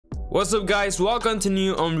What's up guys, welcome to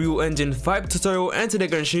new Unreal Engine 5 tutorial, and today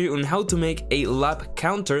I'm going to show you on how to make a lap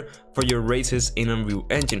counter for your races in Unreal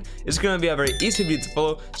Engine. It's going to be a very easy video to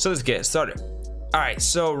follow, so let's get started. Alright,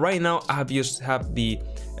 so right now I have the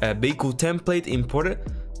vehicle template imported.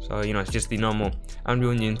 So you know, it's just the normal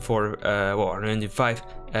Unreal Engine 4, Unreal Engine 5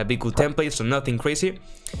 vehicle template, so nothing crazy.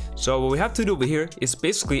 So what we have to do over here is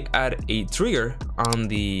basically add a trigger on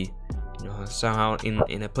the somehow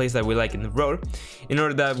in a place that we like in the road, in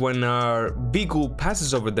order that when our vehicle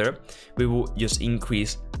passes over there, we will just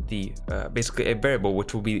increase the basically a variable,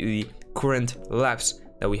 which will be the current laps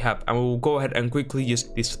that we have, and we will go ahead and quickly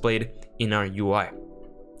just display it in our UI.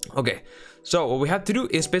 Okay, so what we have to do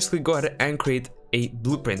is basically go ahead and create a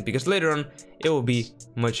blueprint, because later on it will be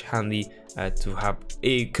much handy to have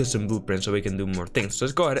a custom blueprint so we can do more things. So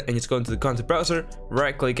let's go ahead and just go into the content browser,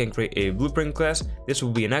 right click and create a blueprint class. This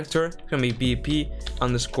will be an actor. It's gonna be BP_lap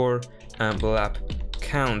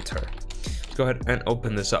counter. Let's go ahead and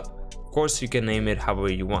open this up. Of course, you can name it however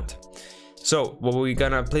you want. So what we're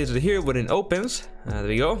gonna place it here when it opens, there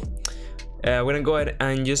we go. We're gonna go ahead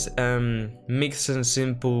and just add some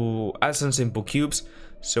simple cubes,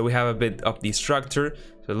 so we have a bit of the structure.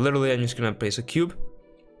 So literally I'm just gonna place a cube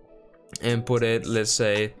and put it, let's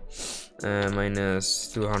say minus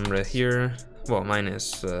 200 here, well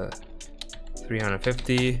minus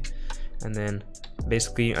 350, and then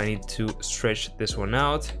basically I need to stretch this one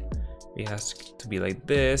out. It has to be like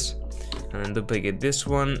this, and then duplicate this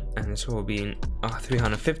one, and this will be in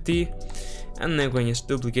 350, and then we can just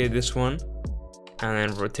duplicate this one and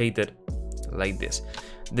then rotate it like this.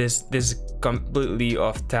 This is completely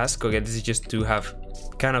off task. Okay, this is just to have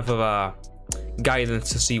kind of a guidance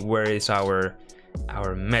to see where is our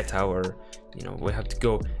meta, or we have to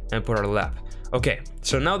go and put our lap. Okay,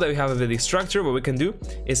 so now that we have a bit of structure, what we can do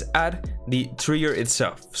is add the trigger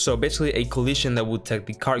itself. So basically a collision that would take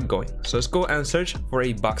the car going. So let's go and search for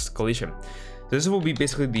a box collision. This will be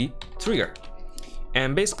basically the trigger,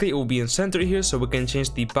 and basically it will be in center here, so we can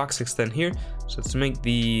change the box extent here. So let's make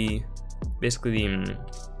the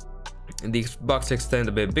box extent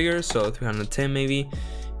a bit bigger, so 310 maybe,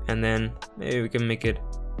 and then maybe we can make it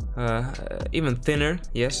even thinner.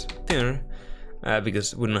 Yes, thinner,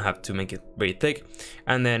 because we don't have to make it very thick.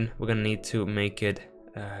 And then we're gonna need to make it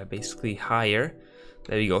basically higher.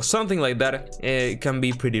 There we go, something like that. It can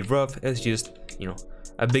be pretty rough. It's just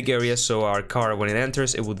a big area, so our car, when it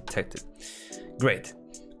enters, it will detect it. Great.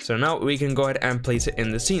 So now we can go ahead and place it in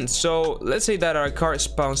the scene. So let's say that our car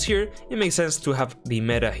spawns here. It makes sense to have the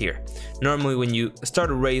meta here. Normally when you start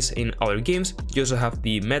a race in other games, you also have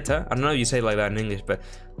the meta. I don't know if you say it like that in English, but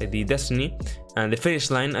like the destiny and the finish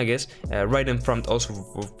line, I guess, right in front also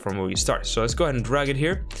from where you start. So let's go ahead and drag it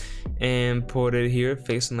here and put it here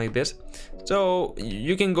facing like this. So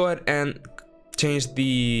you can go ahead and change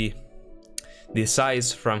the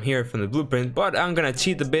size from here, from the blueprint, but I'm gonna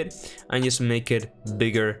cheat a bit and just make it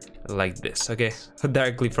bigger like this. Okay,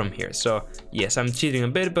 directly from here. So yes, I'm cheating a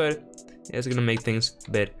bit, but it's gonna make things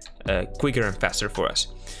a bit quicker and faster for us.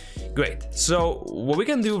 Great. So what we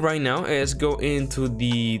can do right now is go into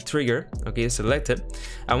the trigger. Okay, select it,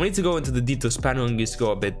 and we need to go into the details panel and just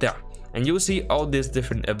go a bit down, and you will see all these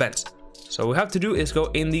different events. So what we have to do is go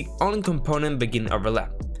in the on component begin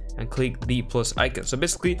overlap and click the plus icon. So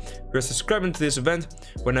basically we're subscribing to this event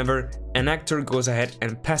whenever an actor goes ahead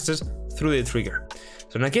and passes through the trigger.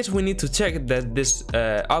 So in that case, we need to check that this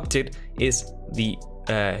object is the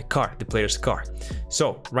car, the player's car.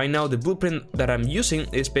 So right now the blueprint that I'm using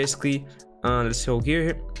is basically let's go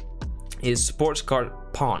here, is sports car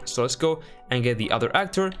pawn. So let's go and get the other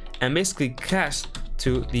actor and basically cast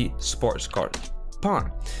to the sports car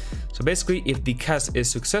pawn. So basically if the cast is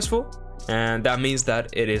successful, and that means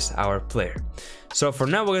that it is our player. So for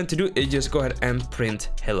now, what we're going to do is just go ahead and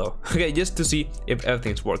print hello. Okay, just to see if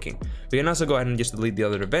everything's working. We can also go ahead and just delete the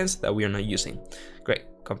other events that we are not using. Great,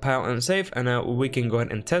 compile and save, and now we can go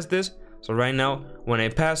ahead and test this. So right now, when I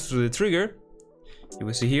pass through the trigger, you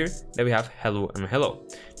will see here that we have hello and hello.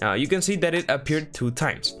 Now you can see that it appeared 2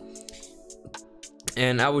 times,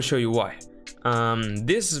 and I will show you why.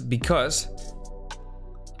 This is because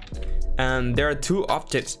there are 2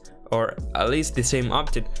 objects, or at least the same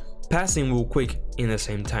object, passing real quick in the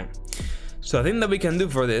same time. So the thing that we can do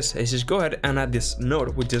for this is just go ahead and add this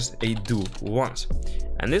node, which is a do once,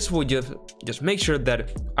 and this will just make sure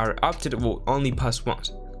that our object will only pass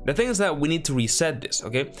once. The thing is that we need to reset this,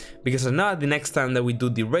 okay, because now the next time that we do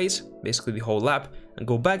the race, basically the whole lap, and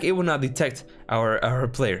go back, it will not detect our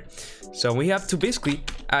player. So we have to basically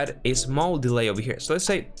add a small delay over here. So let's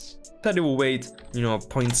say that it will wait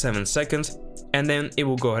 0.7 seconds and then it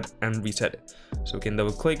will go ahead and reset it. So we can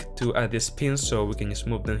double click to add these pins, so we can just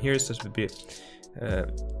move them here so it's a bit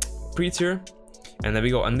prettier. And there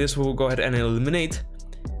we go, and this will go ahead and eliminate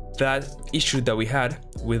that issue that we had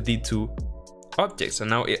with the two objects. And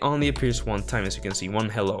now it only appears one time, as you can see, one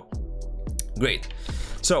hello. Great.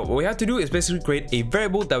 So what we have to do is basically create a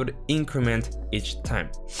variable that would increment each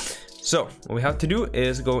time. So what we have to do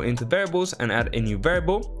is go into variables and add a new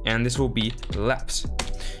variable, and this will be laps.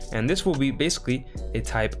 And this will be basically a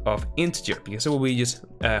type of integer because it will be just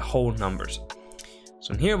whole numbers.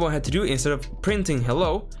 So in here, what I had to do, instead of printing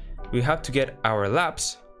hello, we have to get our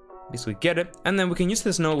laps, basically get it, and then we can use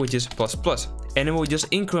this node which is plus plus, and it will just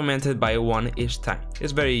increment it by 1 each time.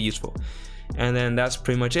 It's very useful. And then that's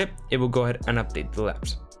pretty much it. It will go ahead and update the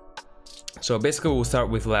laps. So basically we'll start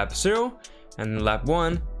with lap 0 and lap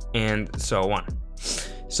 1 and so on.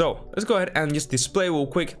 So let's go ahead and just display real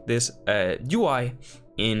quick this UI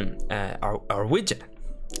in our widget.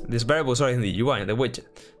 This variable, sorry, in the UI, in the widget.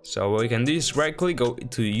 So what we can do is right click, go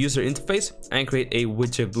to user interface and create a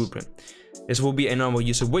widget blueprint. This will be a normal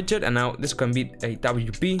user widget, and now this can be a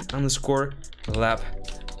WB underscore lap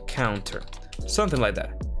counter, something like that.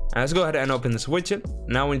 And let's go ahead and open this widget.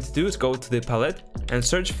 Now what we need to do is go to the palette and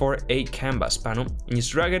search for a canvas panel and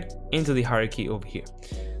just drag it into the hierarchy over here.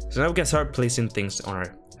 So now we can start placing things on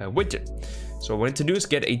our widget. So what we need to do is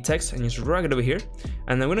get a text and just drag it over here,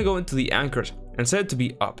 and then we're gonna go into the anchors and set it to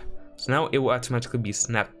be up. So now it will automatically be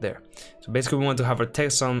snapped there. So basically we want to have our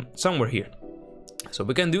text somewhere here. So what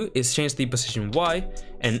we can do is change the position Y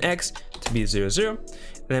and X to be 0, 0.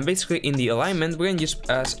 And then basically in the alignment, we're gonna use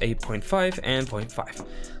as a 0.5 and 0.5.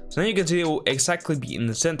 So now you can see it will exactly be in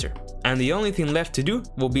the center. And the only thing left to do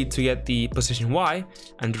will be to get the position Y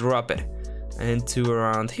and drop it into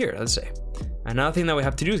around here, let's say. Another thing that we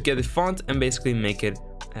have to do is get the font and basically make it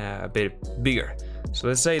a bit bigger. So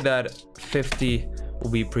let's say that 50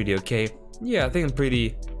 will be pretty okay. Yeah, I think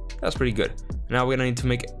that's pretty good. Now we're gonna need to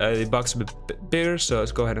make the box a bit bigger, so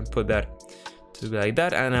let's go ahead and put that to be like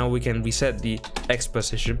that, and now we can reset the X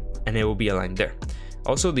position and it will be aligned there.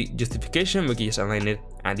 Also the justification, we can just align it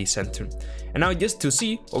at the center. And now just to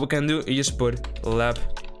see, what we can do is just put lap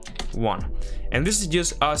 1. And this is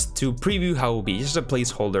just us to preview how it will be, just a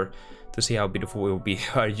placeholder to see how beautiful it will be,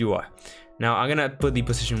 our UI. Now I'm gonna put the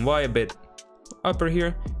position Y a bit upper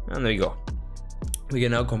here, and there you go. We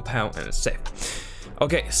can now compound and save.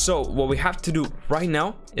 Okay, so what we have to do right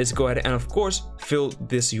now is go ahead and of course fill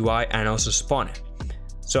this UI and also spawn it.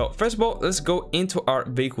 So first of all, let's go into our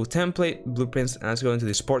vehicle template blueprints and let's go into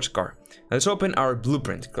the sports car. Let's open our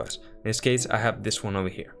blueprint class. In this case, I have this one over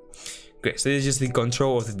here. Okay, so this is just the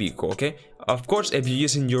control of the vehicle, okay? Of course, if you're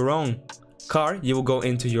using your own car, you will go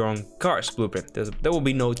into your own car's blueprint. There will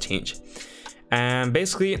be no change. And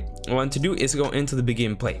basically, what I want to do is go into the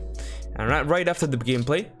begin play. And right after the begin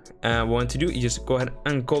play, what we want to do is just go ahead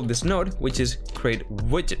and call this node, which is create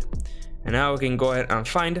widget. And now we can go ahead and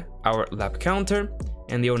find our lap counter,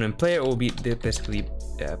 and the owner player will be basically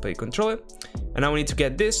play controller. And now we need to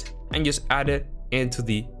get this and just add it into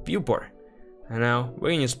the viewport. And now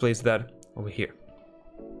we can just place that over here.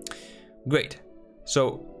 Great.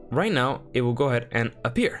 So right now it will go ahead and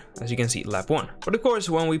appear, as you can see, lap 1. But of course,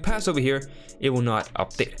 when we pass over here, it will not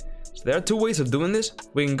update. So there are two ways of doing this.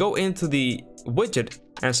 We can go into the widget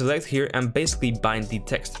and select here and basically bind the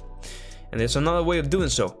text. And there's another way of doing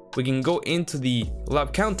so. We can go into the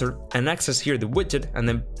lap counter and access here the widget and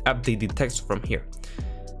then update the text from here.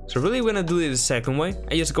 So really we're gonna do it the second way.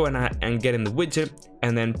 I just go ahead and get in the widget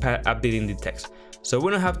and then updating the text. So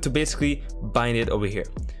we don't have to basically bind it over here.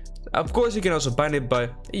 Of course you can also bind it,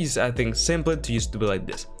 but it's, I think, simpler to just do it like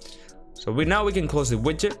this. So now we can close the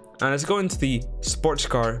widget and let's go into the sports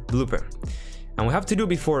car blueprint. And what we have to do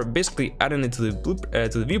before basically adding it to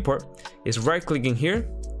the viewport is right clicking here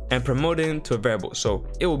and promoting it to a variable, so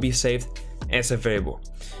it will be saved as a variable.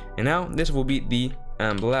 And now this will be the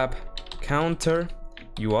lap counter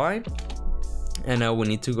UI, and now we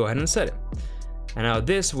need to go ahead and set it. And now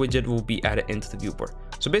this widget will be added into the viewport.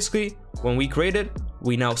 So basically, when we create it,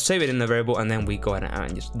 we now save it in the variable, and then we go ahead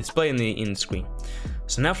and just display in the screen.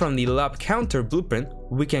 So now from the lap counter blueprint,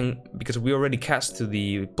 we can, because we already cast to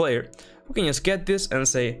the player, we can just get this and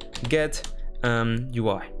say get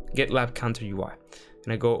UI, get lap counter UI.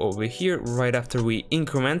 And I go over here right after we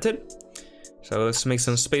increment it. So let's make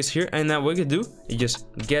some space here, and now what we can do is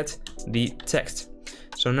just get the text.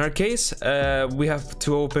 So in our case, we have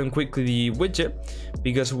to open quickly the widget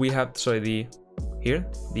because we have, the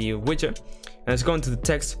widget, and let's go into the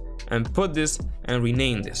text and put this and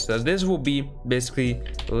rename this. So this will be basically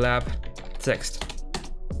lap text,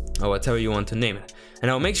 or whatever you want to name it. And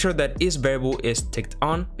I'll make sure that is variable is ticked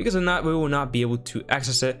on, because if not, we will not be able to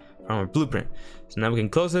access it from our blueprint. So now we can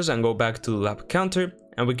close this and go back to the lab counter,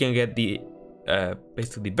 and we can get the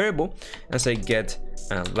basically the variable and say get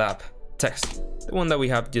lab text, the one that we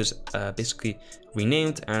have just basically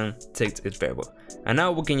renamed and ticked its variable. And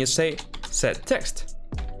now we can just say set text,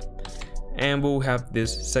 and we'll have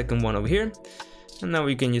this second one over here, and now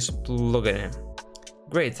we can just plug it in.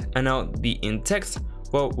 Great. And now the in text,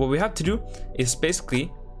 well, what we have to do is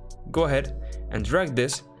basically go ahead and drag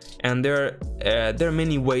this, and there are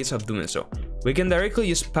many ways of doing so. We can directly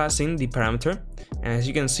just pass in the parameter, and as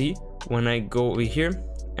you can see, when I go over here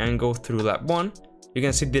and go through lab 1, you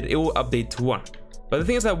can see that it will update to 1. But the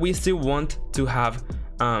thing is that we still want to have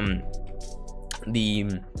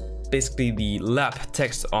basically the lab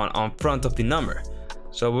text on front of the number.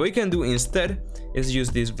 So what we can do instead is use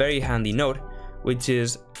this very handy node, which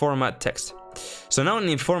is format text. So now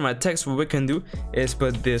in format text, what we can do is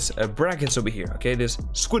put this brackets over here, okay, this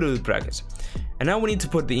squiggly brackets, and now we need to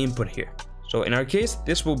put the input here. So in our case,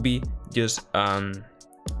 this will be just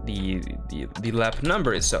the lab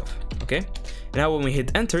number itself, okay. And now when we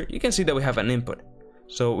hit enter, you can see that we have an input.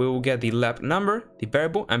 So we will get the lab number, the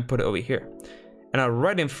variable, and put it over here. And now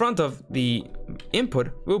right in front of the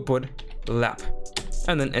input, we'll put lab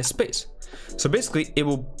and then a space. So basically it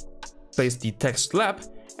will place the text lab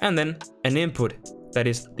and then an input that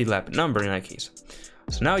is the lab number in that case.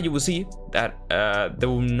 So now you will see that there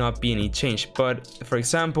will not be any change. But for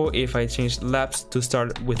example, if I change labs to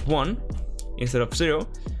start with 1 instead of 0,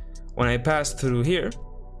 when I pass through here,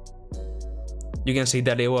 you can see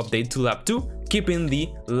that it will update to lab 2, keeping the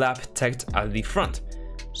lab text at the front.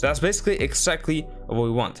 So that's basically exactly what we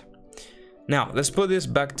want. Now let's put this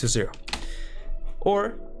back to 0.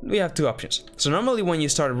 Or we have two options. So normally when you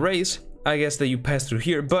start race, I guess that you pass through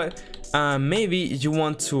here, but maybe you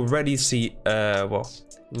want to already see well,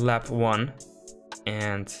 lab 1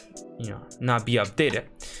 and not be updated.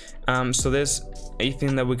 So there's a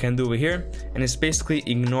thing that we can do over here, and it's basically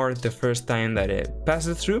ignore the first time that it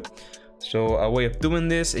passes through. So a way of doing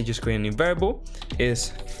this is just create a new variable,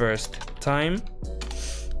 is first time,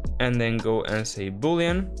 and then go and say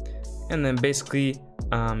boolean, and then basically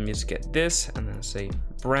just get this and then say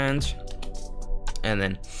branch, and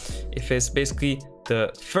then if it's basically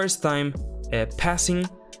the first time passing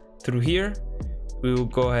through here, we will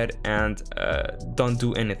go ahead and don't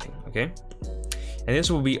do anything, okay. And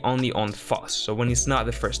this will be only on false, so when it's not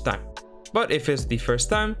the first time. But if it's the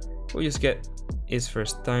first time, we'll just get is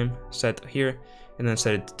first time set here and then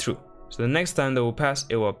set it to true. So the next time that will pass,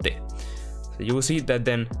 it will update. So you will see that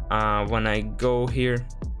then when I go here,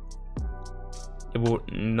 it will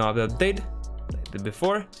not update like the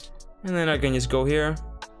before, and then I can just go here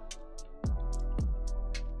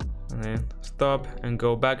and then stop and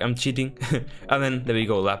go back. I'm cheating. And then there we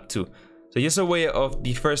go, lab 2. So just a way of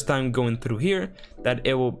the first time going through here that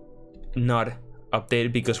it will not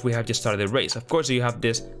update because we have just started the race. Of course, you have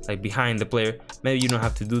this like behind the player. Maybe you don't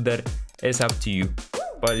have to do that. It's up to you,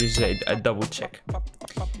 but it's a double check.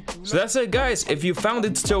 So that's it, guys. If you found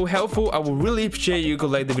it so helpful, I would really appreciate you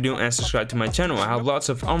could like the video and subscribe to my channel. I have lots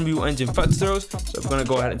of Unreal Engine fun tutorials, so I'm gonna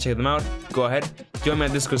go ahead and check them out. Go ahead, join my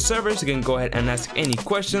Discord server so you can go ahead and ask any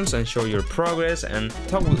questions and show your progress and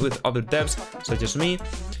talk with other devs such as me.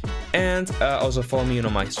 And also follow me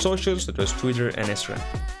on my socials such as Twitter and Instagram.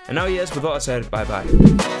 And now, yes, with all that said, bye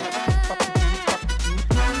bye.